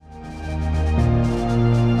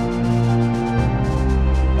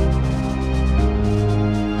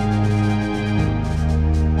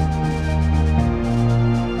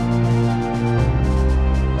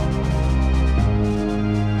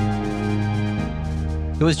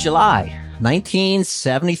It was July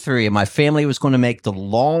 1973, and my family was going to make the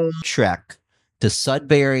long trek to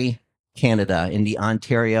Sudbury, Canada, in the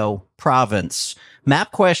Ontario province.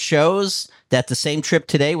 MapQuest shows that the same trip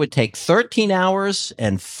today would take 13 hours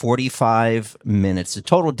and 45 minutes. The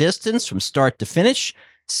total distance from start to finish,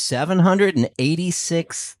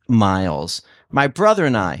 786 miles. My brother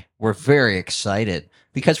and I were very excited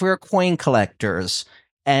because we were coin collectors,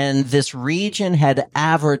 and this region had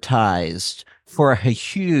advertised for a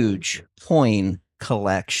huge coin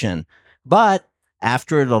collection. But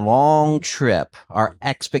after the long trip, our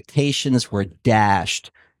expectations were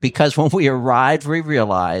dashed because when we arrived, we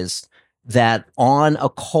realized that on a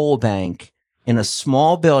coal bank in a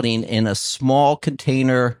small building in a small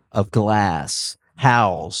container of glass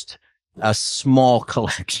housed a small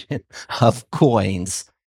collection of coins.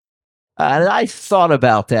 And I thought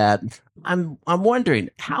about that. I'm wondering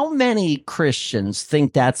how many Christians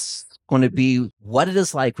think that's going to be what it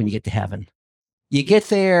is like when you get to heaven. You get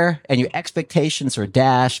there and your expectations are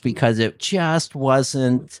dashed because it just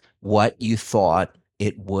wasn't what you thought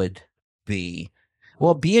it would be.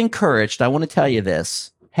 Well, be encouraged. I want to tell you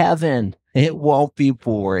this. Heaven, it won't be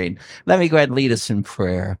boring. Let me go ahead and lead us in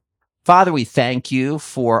prayer. Father, we thank you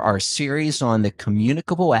for our series on the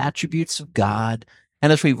communicable attributes of God.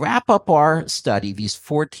 And as we wrap up our study, these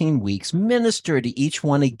 14 weeks, minister to each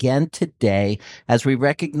one again today as we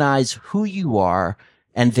recognize who you are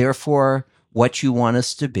and therefore what you want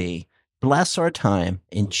us to be. Bless our time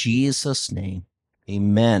in Jesus' name.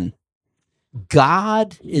 Amen.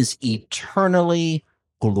 God is eternally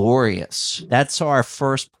glorious. That's our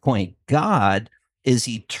first point. God is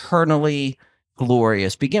eternally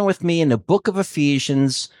glorious. Begin with me in the book of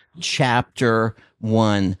Ephesians, chapter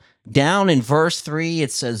 1. Down in verse 3,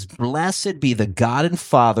 it says, "Blessed be the God and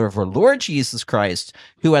Father of our Lord Jesus Christ,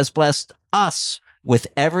 who has blessed us with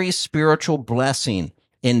every spiritual blessing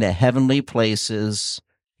in the heavenly places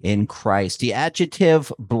in Christ." The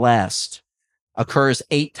adjective blessed occurs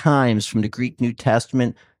 8 times from the Greek New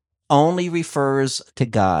Testament, only refers to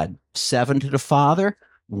God. 7 to the Father,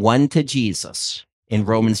 1 to Jesus. In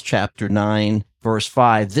Romans chapter 9, verse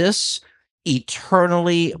 5, this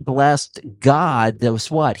eternally blessed God does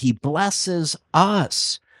what? He blesses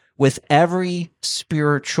us with every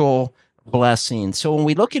spiritual blessing. So when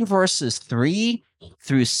we look in verses 3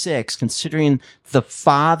 through 6, considering the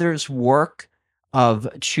Father's work of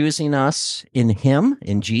choosing us in Him,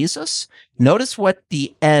 in Jesus, notice what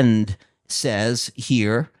the end says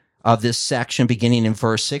here of this section, beginning in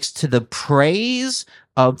verse 6, to the praise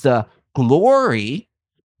of the glory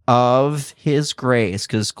of His grace,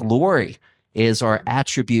 because glory is our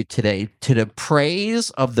attribute today, to the praise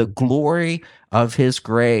of the glory of His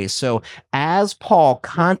grace. So as Paul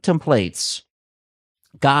contemplates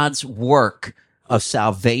God's work of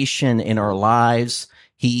salvation in our lives,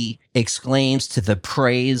 he exclaims to the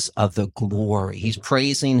praise of the glory. He's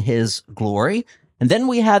praising His glory. And then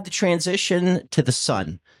we have the transition to the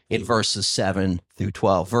Son in verses 7 through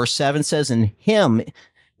 12. Verse 7 says, "In Him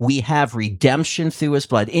we have redemption through His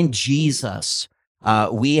blood." In Jesus,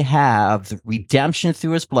 we have redemption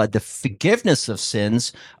through His blood, the forgiveness of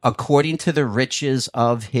sins according to the riches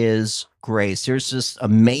of His grace. There's this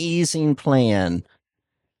amazing plan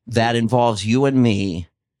that involves you and me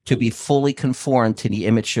to be fully conformed to the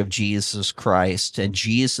image of Jesus Christ. And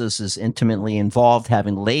Jesus is intimately involved,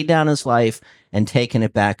 having laid down His life and taken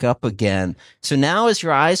it back up again. So now as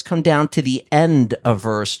your eyes come down to the end of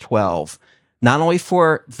verse 12, not only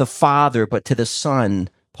for the Father, but to the Son,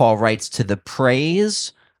 Paul writes, to the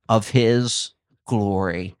praise of His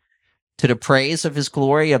glory. To the praise of His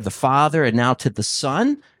glory of the Father, and now to the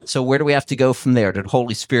Son. So where do we have to go from there? To the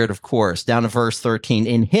Holy Spirit, of course. Down to verse 13.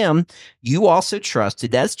 "In Him you also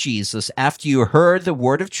trusted," that's Jesus, "after you heard the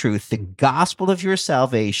word of truth, the gospel of your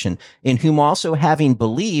salvation, in whom also having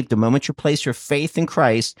believed," the moment you place your faith in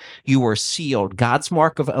Christ, "you were sealed," God's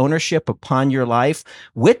mark of ownership upon your life,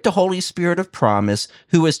 "with the Holy Spirit of promise,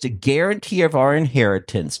 who is the guarantee of our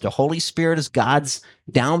inheritance." The Holy Spirit is God's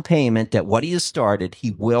down payment that what He has started, He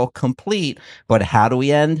will complete. But how do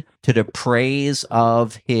we end? To the praise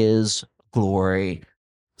of His glory.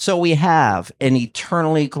 So we have an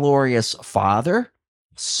eternally glorious Father,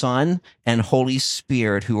 Son, and Holy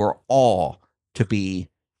Spirit who are all to be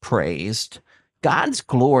praised. God's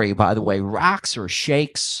glory, by the way, rocks or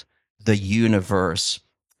shakes the universe.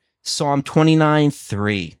 Psalm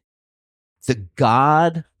 29:3. "The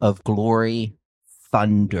God of glory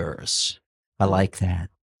thunders." I like that.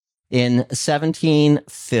 In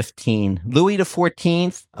 1715, Louis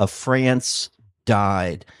XIV of France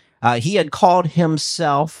died. He had called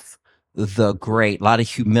himself the Great, a lot of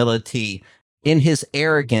humility. In his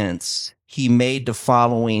arrogance, he made the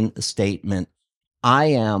following statement: I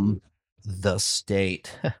am the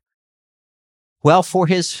state. Well, for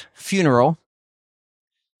his funeral,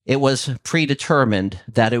 it was predetermined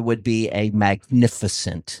that it would be a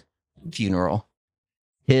magnificent funeral.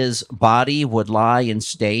 His body would lie in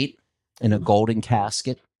state in a golden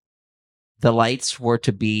casket. The lights were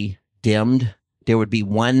to be dimmed. There would be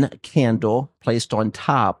one candle placed on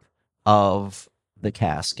top of the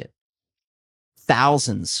casket.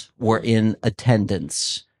 Thousands were in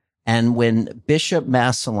attendance. And when Bishop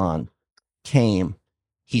Massillon came,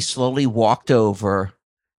 he slowly walked over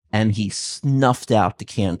and he snuffed out the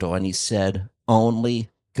candle and he said, "Only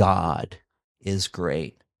God is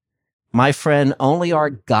great." My friend, only our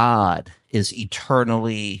God is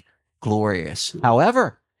eternally glorious.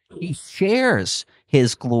 However, he shares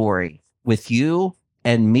his glory with you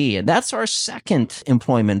and me. And that's our second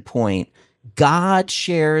employment point. God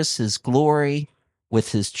shares his glory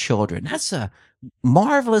with his children. That's a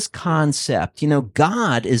marvelous concept. You know,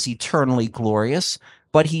 God is eternally glorious,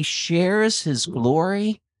 but he shares his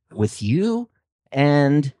glory with you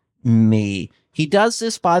and me. He does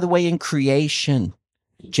this, by the way, in creation.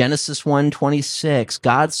 Genesis 1:26,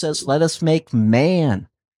 God says, "Let us make man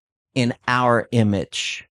in our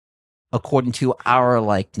image, according to our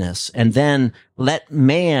likeness." And then let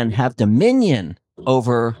man have dominion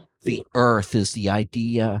over the earth is the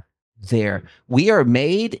idea there. We are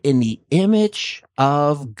made in the image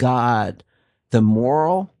of God, the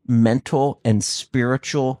moral, mental, and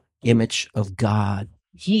spiritual image of God.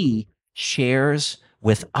 He shares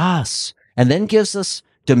with us and then gives us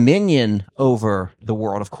dominion over the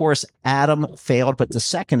world. Of course, Adam failed, but the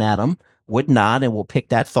second Adam would not, and we'll pick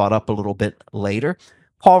that thought up a little bit later.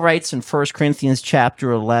 Paul writes in 1 Corinthians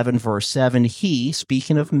chapter 11, verse 7, he,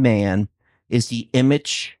 speaking of man, is the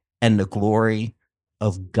image and the glory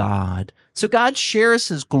of God. So God shares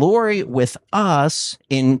his glory with us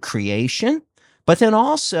in creation, but then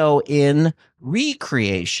also in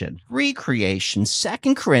recreation. Recreation,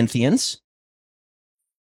 2 Corinthians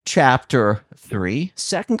chapter 3.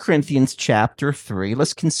 2 Corinthians chapter 3.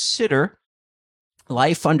 Let's consider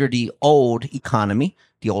life under the old economy,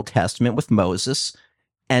 the Old Testament with Moses,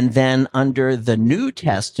 and then under the New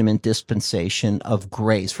Testament dispensation of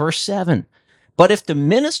grace. Verse 7, but if the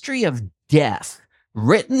ministry of death,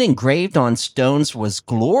 written engraved on stones, was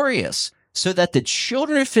glorious, so that the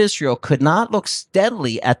children of Israel could not look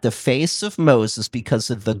steadily at the face of Moses because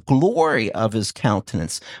of the glory of his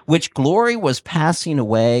countenance, which glory was passing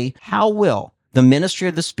away, how will the ministry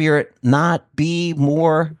of the Spirit not be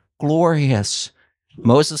more glorious?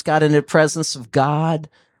 Moses got in the presence of God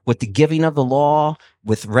with the giving of the law,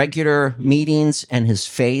 with regular meetings, and his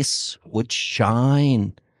face would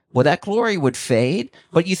shine. Well, that glory would fade,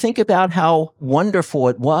 but you think about how wonderful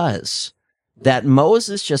it was that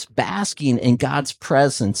Moses just basking in God's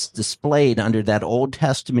presence displayed under that Old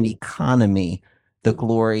Testament economy the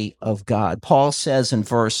glory of God. Paul says in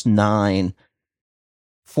verse 9,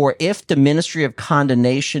 for if the ministry of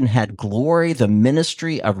condemnation had glory, the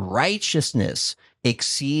ministry of righteousness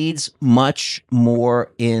exceeds much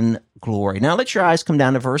more in glory. Now let your eyes come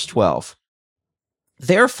down to verse 12.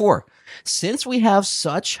 Therefore, since we have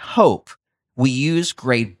such hope, we use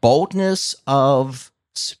great boldness of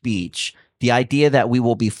speech. The idea that we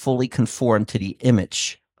will be fully conformed to the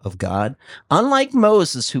image of God, unlike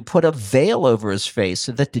Moses, who put a veil over his face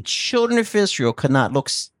so that the children of Israel could not look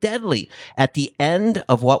steadily at the end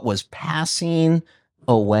of what was passing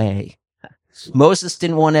away. Moses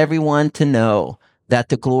didn't want everyone to know that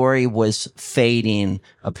the glory was fading.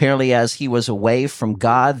 Apparently, as he was away from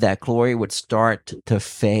God, that glory would start to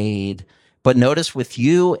fade. But notice with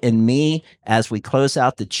you and me, as we close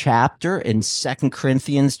out the chapter in 2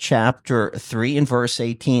 Corinthians chapter 3 and verse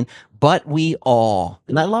 18, but we all,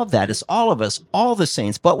 and I love that, it's all of us, all the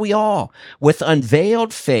saints, but we all, with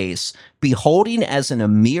unveiled face, beholding as in a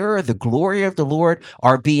mirror the glory of the Lord,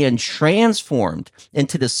 are being transformed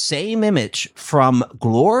into the same image from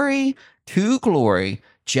glory to glory,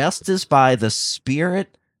 just as by the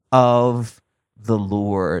Spirit of the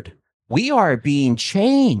Lord. We are being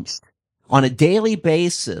changed on a daily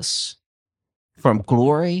basis from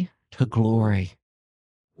glory to glory.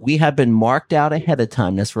 We have been marked out ahead of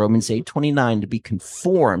time, that's Romans 8:29, to be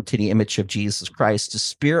conformed to the image of Jesus Christ. The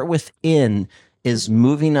Spirit within is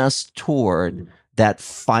moving us toward that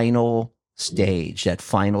final stage,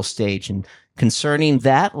 And concerning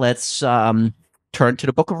that, let's turn to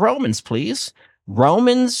the book of Romans, please.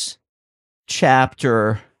 Romans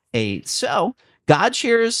chapter 8. So God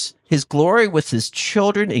shares his glory with his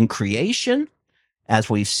children in creation, as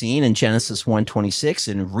we've seen in Genesis 1:26,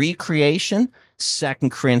 in recreation,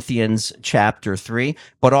 Second Corinthians chapter 3,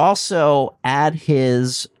 but also at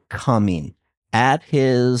his coming. At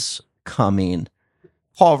his coming.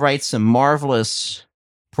 Paul writes some marvelous,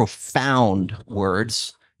 profound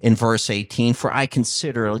words in verse 18. For I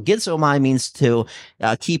consider, gizomai means to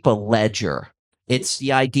keep a ledger. It's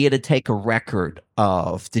the idea to take a record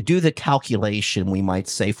of, to do the calculation, we might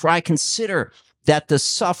say. For I consider that the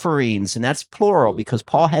sufferings, and that's plural because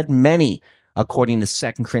Paul had many, according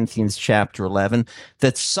to 2 Corinthians chapter 11,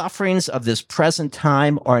 that sufferings of this present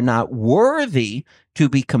time are not worthy to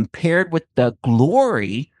be compared with the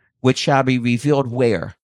glory which shall be revealed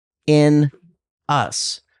where? In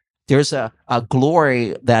us. There's a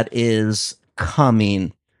glory that is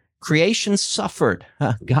coming. Creation suffered.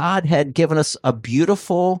 God had given us a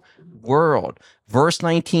beautiful world. Verse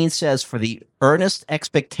 19 says, for the earnest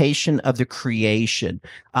expectation of the creation.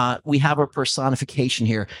 We have a personification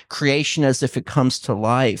here. Creation as if it comes to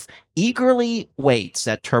life. Eagerly waits.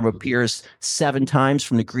 That term appears 7 times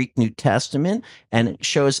from the Greek New Testament, and it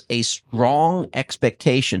shows a strong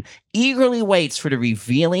expectation. Eagerly waits for the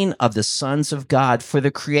revealing of the sons of God, for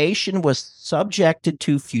the creation was subjected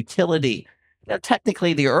to futility. Now,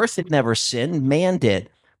 technically, the earth had never sinned, man did,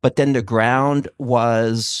 but then the ground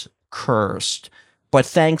was cursed. But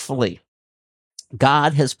thankfully,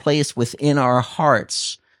 God has placed within our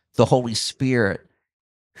hearts the Holy Spirit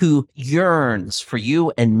who yearns for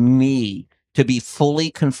you and me to be fully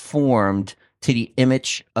conformed to the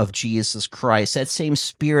image of Jesus Christ. That same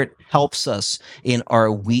Spirit helps us in our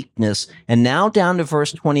weakness. And now down to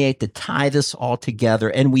verse 28 to tie this all together.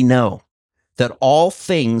 And we know that all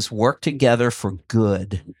things work together for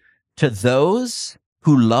good to those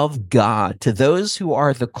who love God, to those who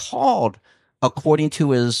are the called according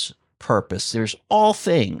to his purpose. There's all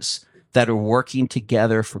things that are working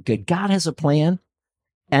together for good. God has a plan.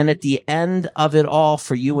 And at the end of it all,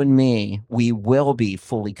 for you and me, we will be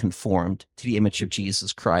fully conformed to the image of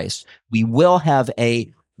Jesus Christ. We will have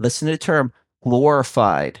a, listen to the term,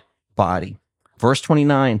 glorified body. Verse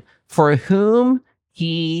 29, for whom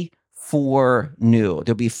he foreknew.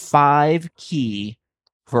 There'll be 5 key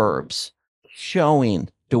verbs showing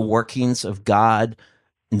the workings of God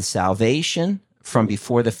in salvation from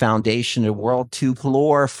before the foundation of the world to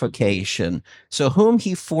glorification. So whom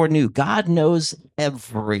he foreknew, God knows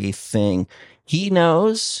everything. He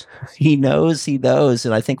knows.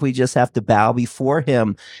 And I think we just have to bow before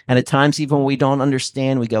him. And at times, even when we don't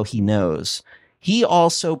understand, we go, he knows. He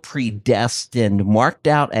also predestined, marked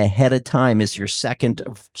out ahead of time is your second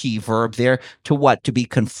key verb there. To what? To be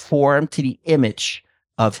conformed to the image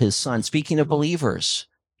of his son. Speaking of believers,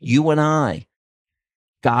 you and I,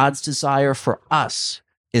 God's desire for us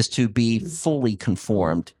is to be fully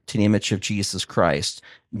conformed to the image of Jesus Christ.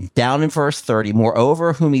 Down in verse 30,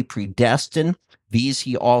 moreover, whom he predestined, these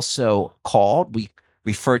he also called. We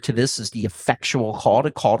refer to this as the effectual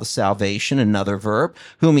call to salvation, another verb.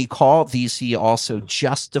 Whom he called, these he also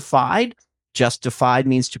justified. Justified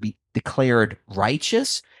means to be declared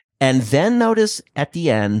righteous. And then notice at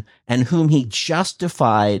the end, and whom he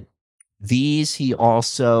justified, these he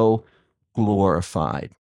also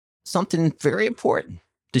glorified. Something very important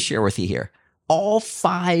to share with you here. All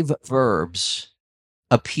 5 verbs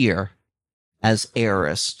appear as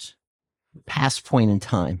aorist, past point in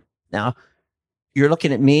time. Now, you're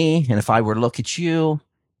looking at me, and if I were to look at you,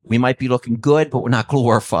 we might be looking good, but we're not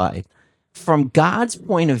glorified. From God's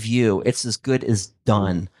point of view, it's as good as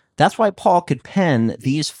done. That's why Paul could pen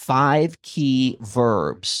these 5 key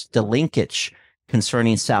verbs, the linkage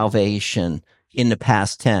concerning salvation in the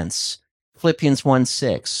past tense. Philippians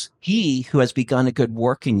 1:6, he who has begun a good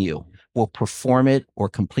work in you will perform it or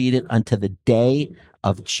complete it unto the day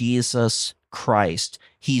of Jesus Christ.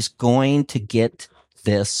 He's going to get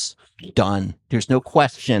this done. There's no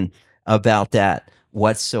question about that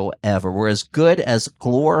whatsoever. We're as good as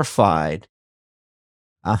glorified.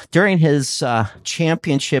 During his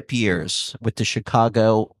championship years with the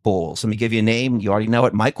Chicago Bulls, let me give you a name. You already know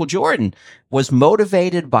it. Michael Jordan was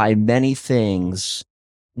motivated by many things.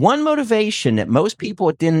 One motivation that most people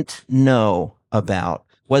didn't know about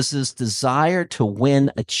was his desire to win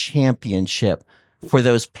a championship for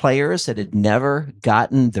those players that had never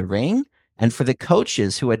gotten the ring and for the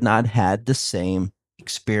coaches who had not had the same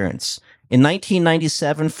experience. In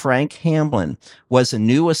 1997, Frank Hamlin was a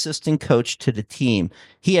new assistant coach to the team.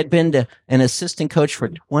 He had been an assistant coach for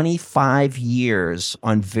 25 years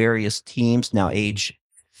on various teams, now age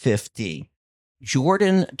 50.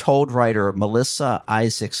 Jordan told writer Melissa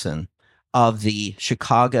Isaacson of the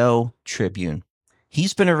Chicago Tribune,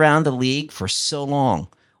 he's been around the league for so long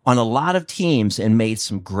on a lot of teams and made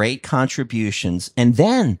some great contributions. And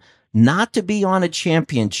then not to be on a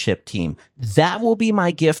championship team. That will be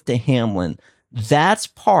my gift to Hamlin. That's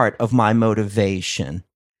part of my motivation.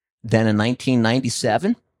 Then in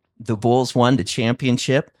 1997, the Bulls won the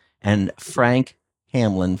championship, and Frank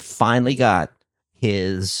Hamlin finally got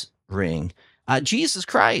his ring. Jesus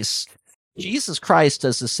Christ. Jesus Christ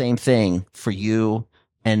does the same thing for you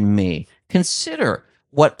and me. Consider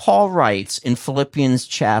what Paul writes in Philippians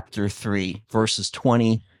chapter 3, verses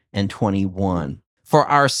 20 and 21. For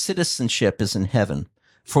our citizenship is in heaven,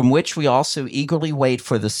 from which we also eagerly wait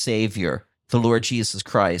for the Savior, the Lord Jesus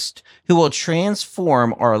Christ, who will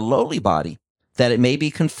transform our lowly body, that it may be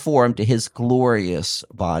conformed to his glorious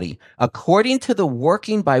body, according to the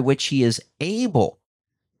working by which he is able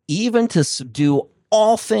even to subdue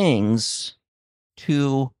all things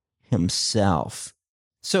to himself.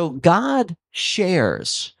 So God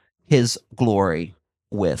shares his glory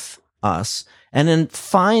with us. And then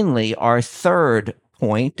finally, our third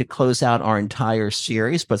point to close out our entire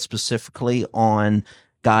series, but specifically on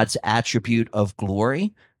God's attribute of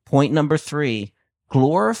glory. Point number 3,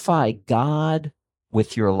 glorify God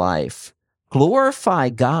with your life. Glorify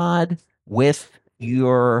God with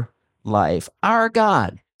your life. Our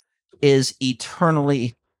God is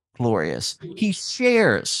eternally glorious. He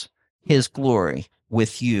shares his glory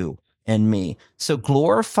with you and me. So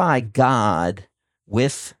glorify God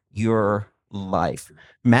with your life.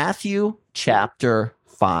 Matthew chapter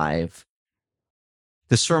 5,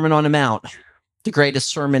 the Sermon on the Mount, the greatest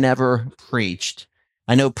sermon ever preached.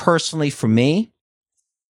 I know personally for me,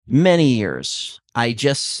 many years, I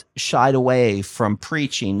just shied away from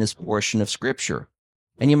preaching this portion of scripture.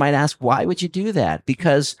 And you might ask, why would you do that?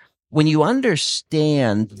 Because when you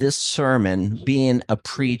understand this sermon, being a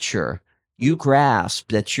preacher, you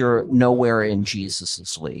grasp that you're nowhere in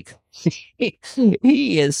Jesus's league.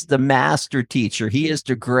 He is the master teacher. He is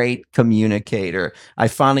the great communicator. I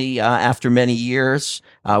finally, after many years,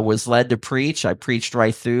 was led to preach. I preached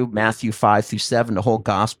right through Matthew 5 through 7, the whole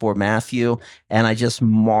Gospel of Matthew, and I just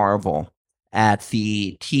marvel at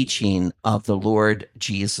the teaching of the Lord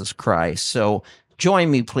Jesus Christ. So join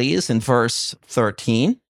me, please, in verse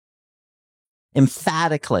 13.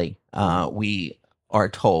 Emphatically, we are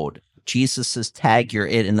told, Jesus says, tag your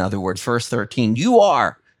it. In other words, verse 13, you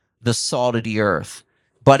are the salt of the earth.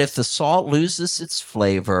 But if the salt loses its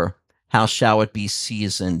flavor, how shall it be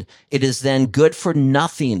seasoned? It is then good for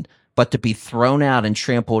nothing but to be thrown out and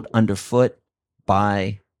trampled underfoot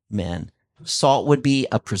by men. Salt would be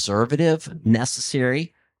a preservative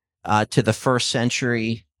necessary to the first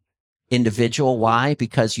century individual. Why?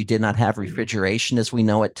 Because you did not have refrigeration as we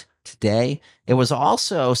know it today. It was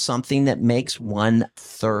also something that makes one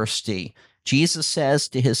thirsty. Jesus says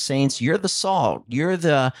to his saints, you're the salt, you're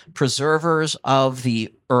the preservers of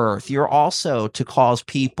the earth. You're also to cause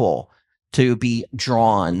people to be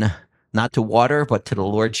drawn, not to water, but to the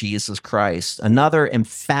Lord Jesus Christ. Another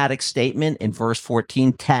emphatic statement in verse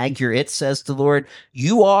 14, tag your it, says the Lord,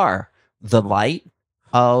 you are the light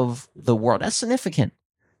of the world. That's significant.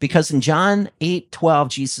 Because in John 8:12,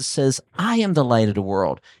 Jesus says, I am the light of the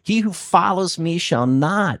world. He who follows me shall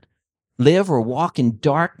not live or walk in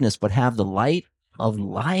darkness, but have the light of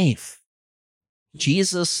life.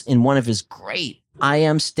 Jesus, in one of his great I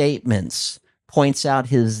am statements, points out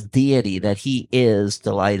his deity, that he is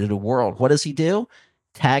the light of the world. What does he do?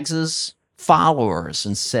 Tags his followers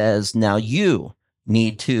and says, now you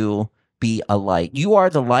need to be a light. You are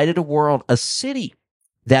the light of the world. A city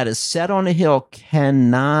that is set on a hill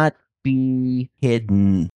cannot be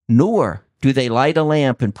hidden, nor do they light a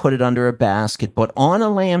lamp and put it under a basket, but on a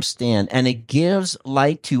lampstand, and it gives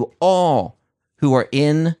light to all who are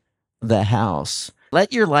in the house.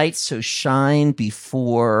 Let your light so shine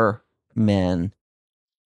before men.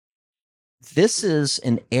 This is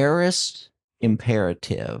an aorist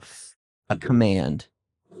imperative, a command,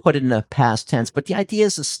 put in the past tense, but the idea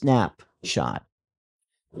is a snapshot.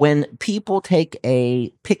 When people take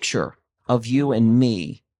a picture of you and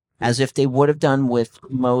me, as if they would have done with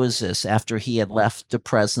Moses after he had left the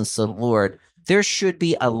presence of the Lord, there should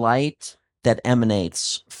be a light that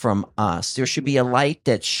emanates from us. There should be a light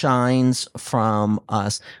that shines from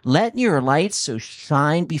us. Let your light so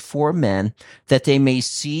shine before men that they may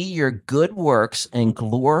see your good works and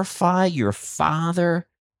glorify your Father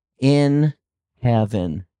in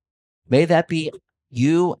heaven. May that be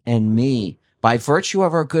you and me, by virtue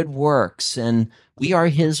of our good works, and we are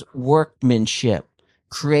his workmanship,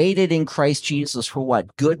 created in Christ Jesus for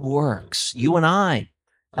what? Good works. You and I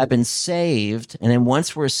have been saved, and then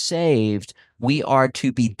once we're saved, we are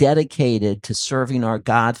to be dedicated to serving our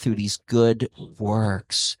God through these good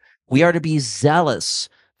works. We are to be zealous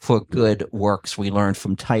for good works, we learn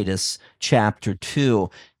from Titus chapter 2.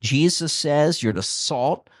 Jesus says, you're the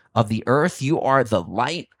salt of the earth. You are the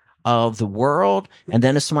light of the world. And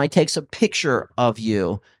then if somebody takes a picture of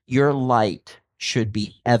you, your light should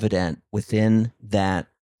be evident within that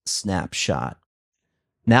snapshot.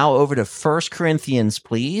 Now over to 1 Corinthians,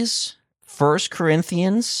 please. 1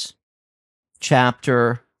 Corinthians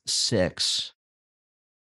chapter 6.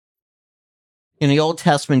 In the Old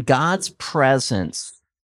Testament, God's presence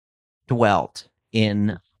dwelt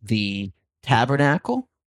in the tabernacle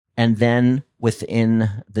and then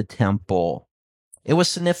within the temple. It was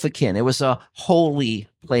significant. It was a holy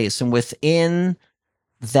place. And within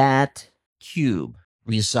that cube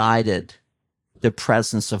resided the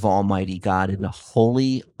presence of Almighty God in the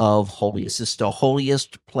Holy of Holies. It's the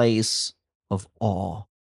holiest place of all.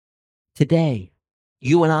 Today,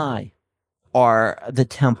 you and I are the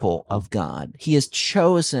temple of God. He has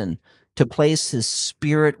chosen to place his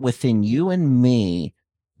spirit within you and me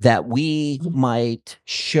that we might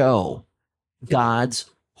show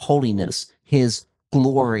God's holiness, his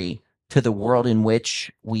glory to the world in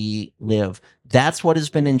which we live. That's what has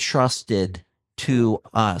been entrusted to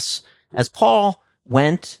us. As Paul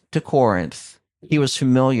went to Corinth, he was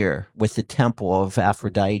familiar with the temple of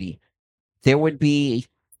Aphrodite. There would be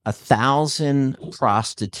 1,000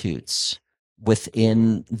 prostitutes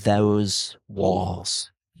within those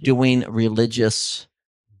walls doing religious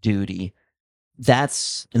duty.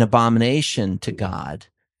 That's an abomination to God.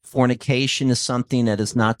 Fornication is something that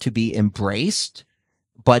is not to be embraced,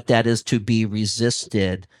 but that is to be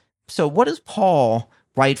resisted. So what does Paul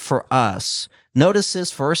write for us? Notice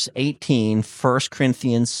this, verse 18, 1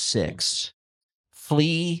 Corinthians 6.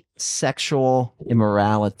 Flee sexual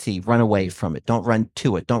immorality. Run away from it. Don't run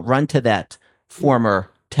to it. Don't run to that former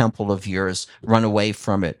temple of yours. Run away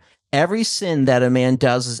from it. Every sin that a man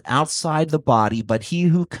does is outside the body, but he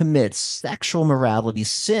who commits sexual immorality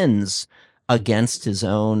sins against his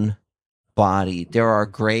own body. There are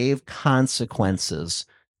grave consequences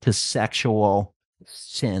to sexual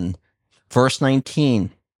sin. Verse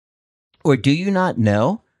 19, or do you not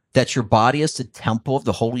know that your body is the temple of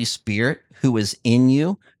the Holy Spirit who is in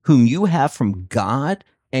you, whom you have from God,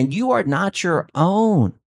 and you are not your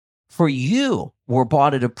own? For you were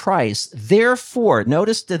bought at a price. Therefore,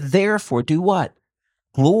 notice the therefore, do what?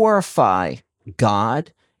 Glorify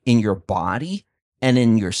God in your body and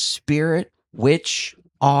in your spirit, which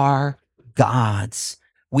are God's.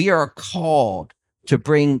 We are called to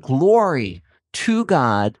bring glory to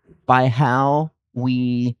God by how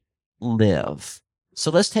we live.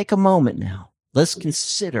 So let's take a moment now. Let's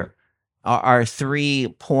consider our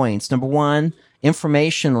 3 points. Number one,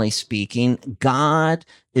 informationally speaking, God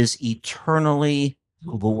is eternally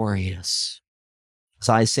glorious. As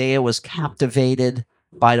Isaiah was captivated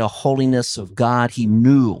by the holiness of God, he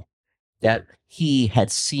knew that he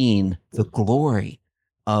had seen the glory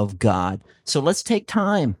of God. So let's take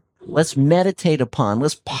time. Let's meditate upon,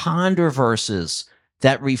 let's ponder verses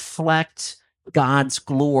that reflect God's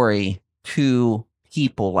glory to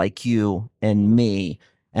people like you and me.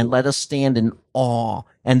 And let us stand in awe.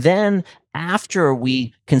 And then after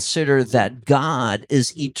we consider that God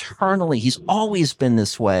is eternally, he's always been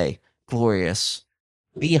this way, glorious,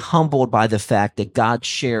 be humbled by the fact that God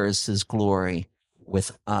shares his glory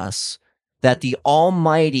with us, that the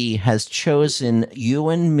Almighty has chosen you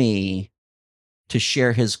and me to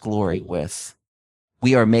share his glory with.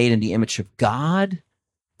 We are made in the image of God.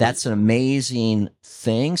 That's an amazing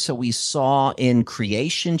thing. So we saw in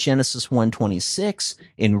creation, Genesis 1:26,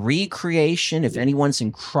 in recreation, if anyone's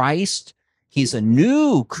in Christ, he's a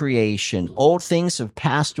new creation. Old things have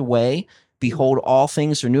passed away. Behold, all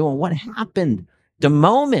things are new. And what happened the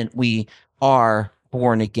moment we are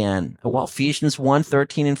born again? Well, Ephesians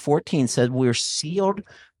 1:13 and 14 said we're sealed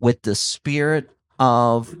with the Spirit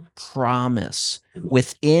of promise.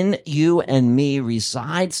 Within you and me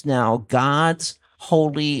resides now God's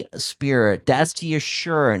Holy Spirit. That's the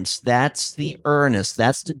assurance. That's the earnest.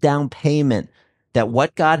 That's the down payment that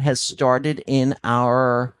what God has started in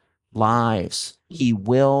our lives, he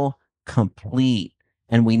will complete.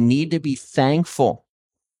 And we need to be thankful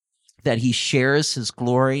that he shares his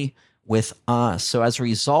glory with us. So as a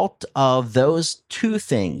result of those 2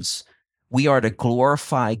 things, we are to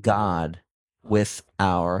glorify God with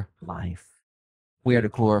our life. We are to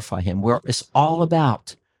glorify him. It's all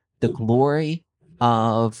about the glory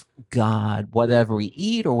of God. Whatever we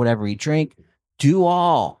eat or whatever we drink, do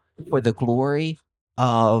all for the glory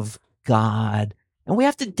of God. And we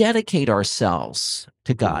have to dedicate ourselves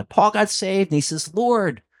to God. Paul got saved and he says,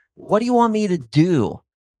 Lord, what do you want me to do?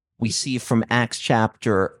 we see from Acts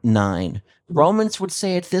chapter 9. Romans would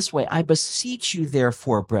say it this way: I beseech you,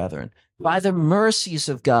 therefore, brethren, by the mercies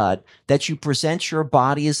of God, that you present your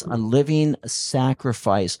bodies a living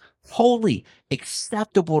sacrifice, holy,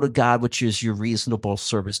 acceptable to God, which is your reasonable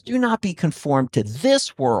service. Do not be conformed to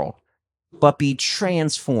this world, but be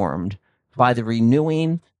transformed by the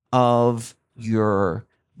renewing of your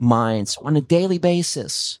minds on a daily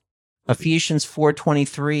basis. Ephesians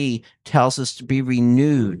 4:23 tells us to be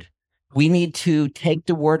renewed. We need to take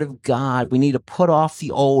the word of God. We need to put off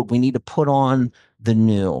the old. We need to put on the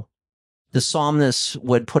new. The psalmist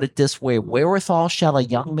would put it this way: wherewithal shall a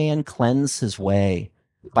young man cleanse his way?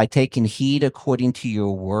 By taking heed according to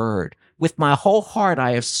your word. With my whole heart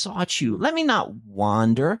I have sought you. Let me not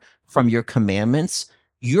wander from your commandments.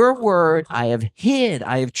 Your word I have hid,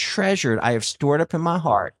 I have treasured, I have stored up in my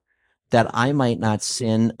heart, that I might not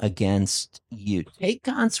sin against you. Take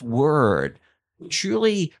God's word,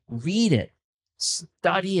 truly read it,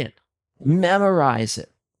 study it, memorize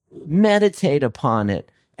it, meditate upon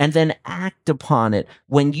it, and then act upon it.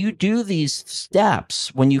 When you do these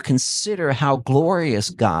steps, when you consider how glorious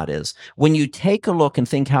God is, when you take a look and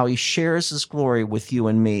think how he shares his glory with you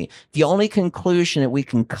and me, the only conclusion that we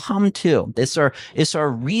can come to, it's our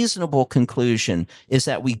reasonable conclusion, is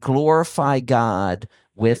that we glorify God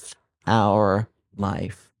with our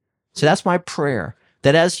life. So that's my prayer,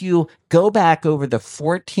 that as you go back over the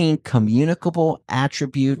 14 communicable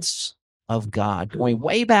attributes of God, going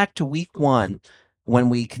way back to week 1, when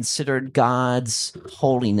we considered God's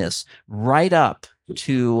holiness, right up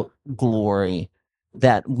to glory,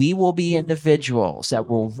 that we will be individuals that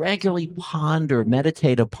will regularly ponder,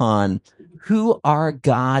 meditate upon who our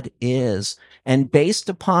God is, and based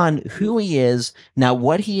upon who he is, now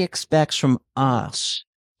what he expects from us.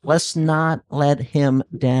 Let's not let him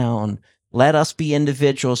down. Let us be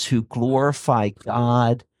individuals who glorify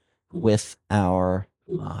God with our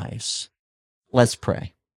lives. Let's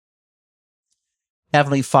pray.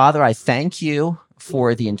 Heavenly Father, I thank you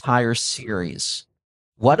for the entire series.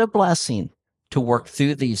 What a blessing to work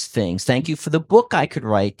through these things. Thank you for the book I could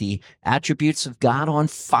write, The Attributes of God on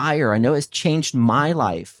Fire. I know it's changed my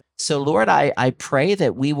life. So, Lord, I pray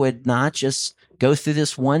that we would not just go through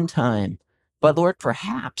this one time, but Lord,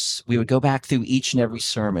 perhaps we would go back through each and every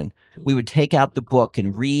sermon. We would take out the book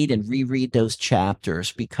and read and reread those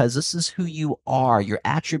chapters, because this is who you are. Your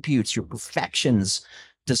attributes, your perfections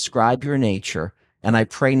describe your nature. And I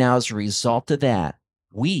pray now, as a result of that,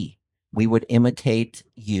 we would imitate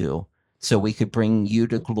you, so we could bring you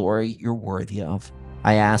to glory you're worthy of.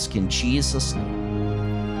 I ask in Jesus' name.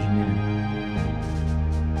 Amen.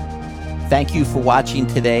 Thank you for watching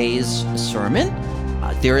today's sermon.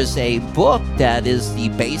 There is a book that is the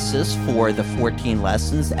basis for the 14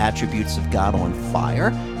 lessons, Attributes of God on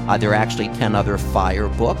Fire. There are actually 10 other fire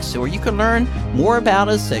books, or you can learn more about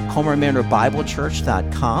us at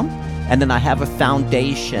ComerManor.BibleChurch.com. And then I have a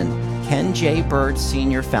foundation, Ken J. Bird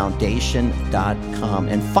Senior Foundation.com.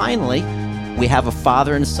 And finally, we have a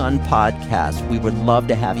Father and Son podcast. We would love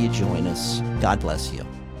to have you join us. God bless you.